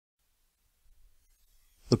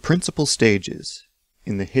The principal stages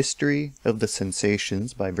in the history of the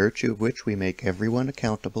sensations by virtue of which we make everyone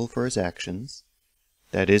accountable for his actions,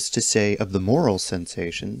 that is to say, of the moral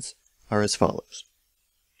sensations, are as follows.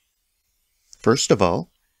 First of all,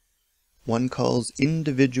 one calls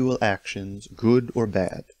individual actions good or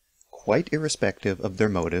bad, quite irrespective of their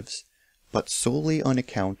motives, but solely on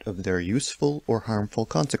account of their useful or harmful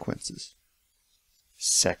consequences.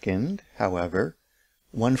 Second, however,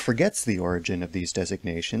 one forgets the origin of these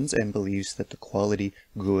designations and believes that the quality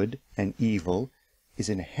good and evil is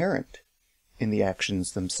inherent in the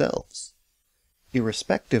actions themselves,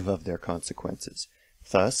 irrespective of their consequences,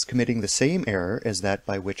 thus committing the same error as that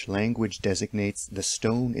by which language designates the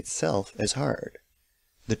stone itself as hard,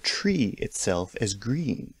 the tree itself as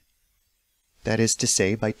green, that is to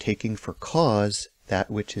say, by taking for cause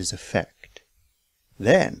that which is effect.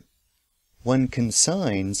 Then, one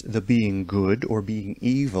consigns the being good or being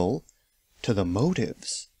evil to the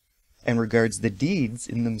motives, and regards the deeds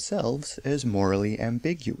in themselves as morally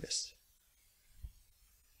ambiguous.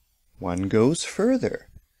 One goes further,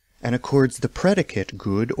 and accords the predicate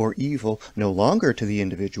good or evil no longer to the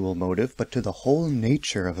individual motive, but to the whole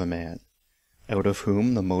nature of a man, out of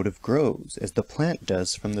whom the motive grows, as the plant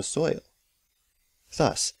does from the soil.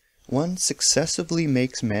 Thus, one successively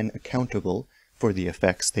makes men accountable for the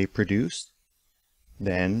effects they produce,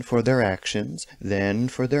 then for their actions, then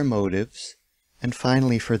for their motives, and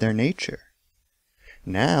finally for their nature.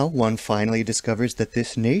 Now one finally discovers that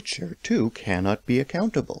this nature, too, cannot be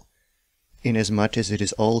accountable, inasmuch as it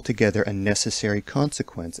is altogether a necessary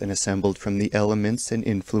consequence and assembled from the elements and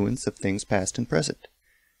influence of things past and present.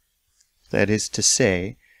 That is to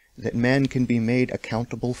say, that man can be made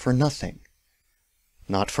accountable for nothing,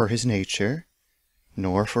 not for his nature,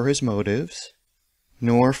 nor for his motives,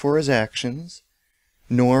 nor for his actions,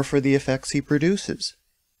 nor for the effects he produces.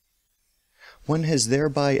 One has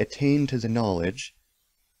thereby attained to the knowledge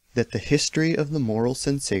that the history of the moral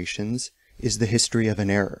sensations is the history of an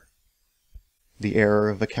error, the error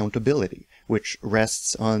of accountability, which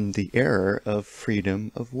rests on the error of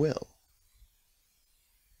freedom of will.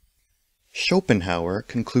 Schopenhauer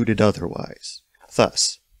concluded otherwise,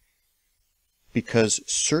 thus: because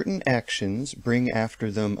certain actions bring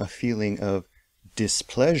after them a feeling of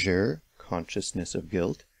displeasure, consciousness of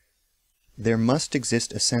guilt, there must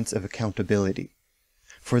exist a sense of accountability,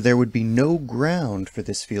 for there would be no ground for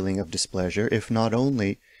this feeling of displeasure if not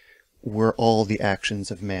only were all the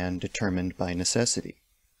actions of man determined by necessity,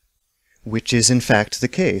 which is in fact the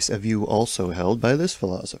case, a view also held by this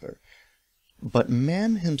philosopher. But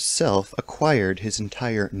man himself acquired his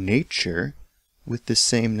entire nature with this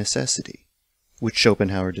same necessity, which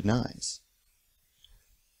Schopenhauer denies.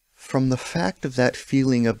 From the fact of that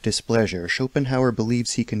feeling of displeasure, Schopenhauer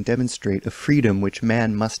believes he can demonstrate a freedom which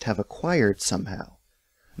man must have acquired somehow,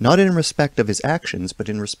 not in respect of his actions, but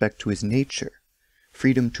in respect to his nature,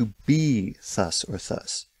 freedom to be thus or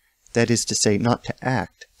thus, that is to say, not to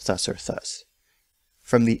act thus or thus.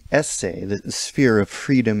 From the essay, the sphere of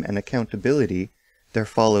freedom and accountability, there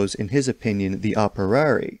follows, in his opinion, the a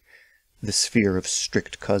priori, the sphere of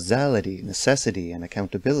strict causality, necessity, and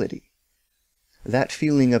accountability. That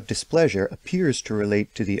feeling of displeasure appears to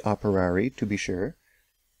relate to the a priori, to be sure.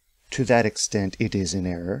 To that extent it is an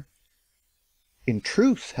error. In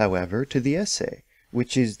truth, however, to the essay,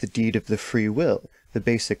 which is the deed of the free will, the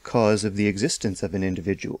basic cause of the existence of an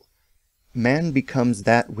individual. Man becomes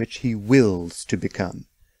that which he wills to become.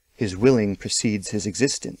 His willing precedes his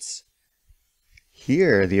existence.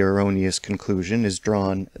 Here the erroneous conclusion is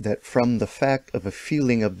drawn that from the fact of a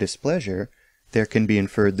feeling of displeasure there can be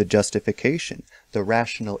inferred the justification, the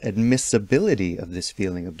rational admissibility of this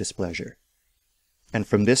feeling of displeasure. And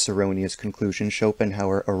from this erroneous conclusion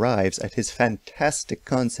Schopenhauer arrives at his fantastic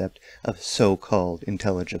concept of so-called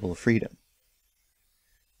intelligible freedom.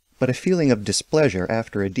 But a feeling of displeasure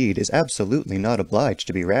after a deed is absolutely not obliged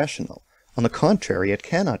to be rational. On the contrary, it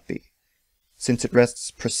cannot be, since it rests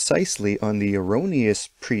precisely on the erroneous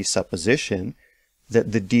presupposition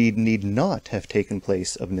that the deed need not have taken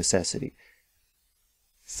place of necessity.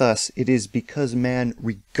 Thus, it is because man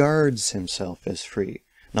regards himself as free,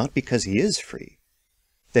 not because he is free,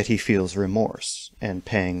 that he feels remorse and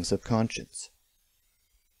pangs of conscience.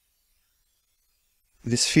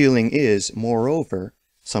 This feeling is, moreover,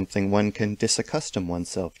 something one can disaccustom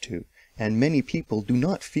oneself to, and many people do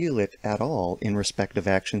not feel it at all in respect of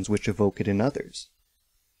actions which evoke it in others.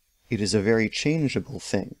 It is a very changeable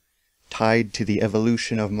thing, tied to the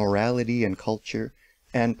evolution of morality and culture,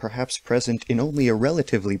 and perhaps present in only a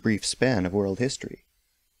relatively brief span of world history.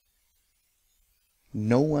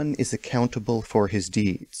 No one is accountable for his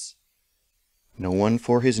deeds, no one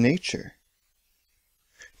for his nature.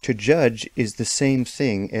 To judge is the same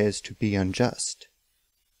thing as to be unjust.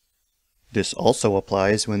 This also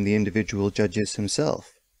applies when the individual judges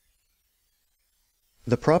himself.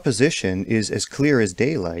 The proposition is as clear as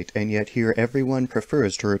daylight, and yet here everyone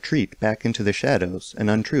prefers to retreat back into the shadows and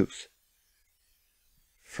untruth,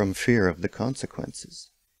 from fear of the consequences.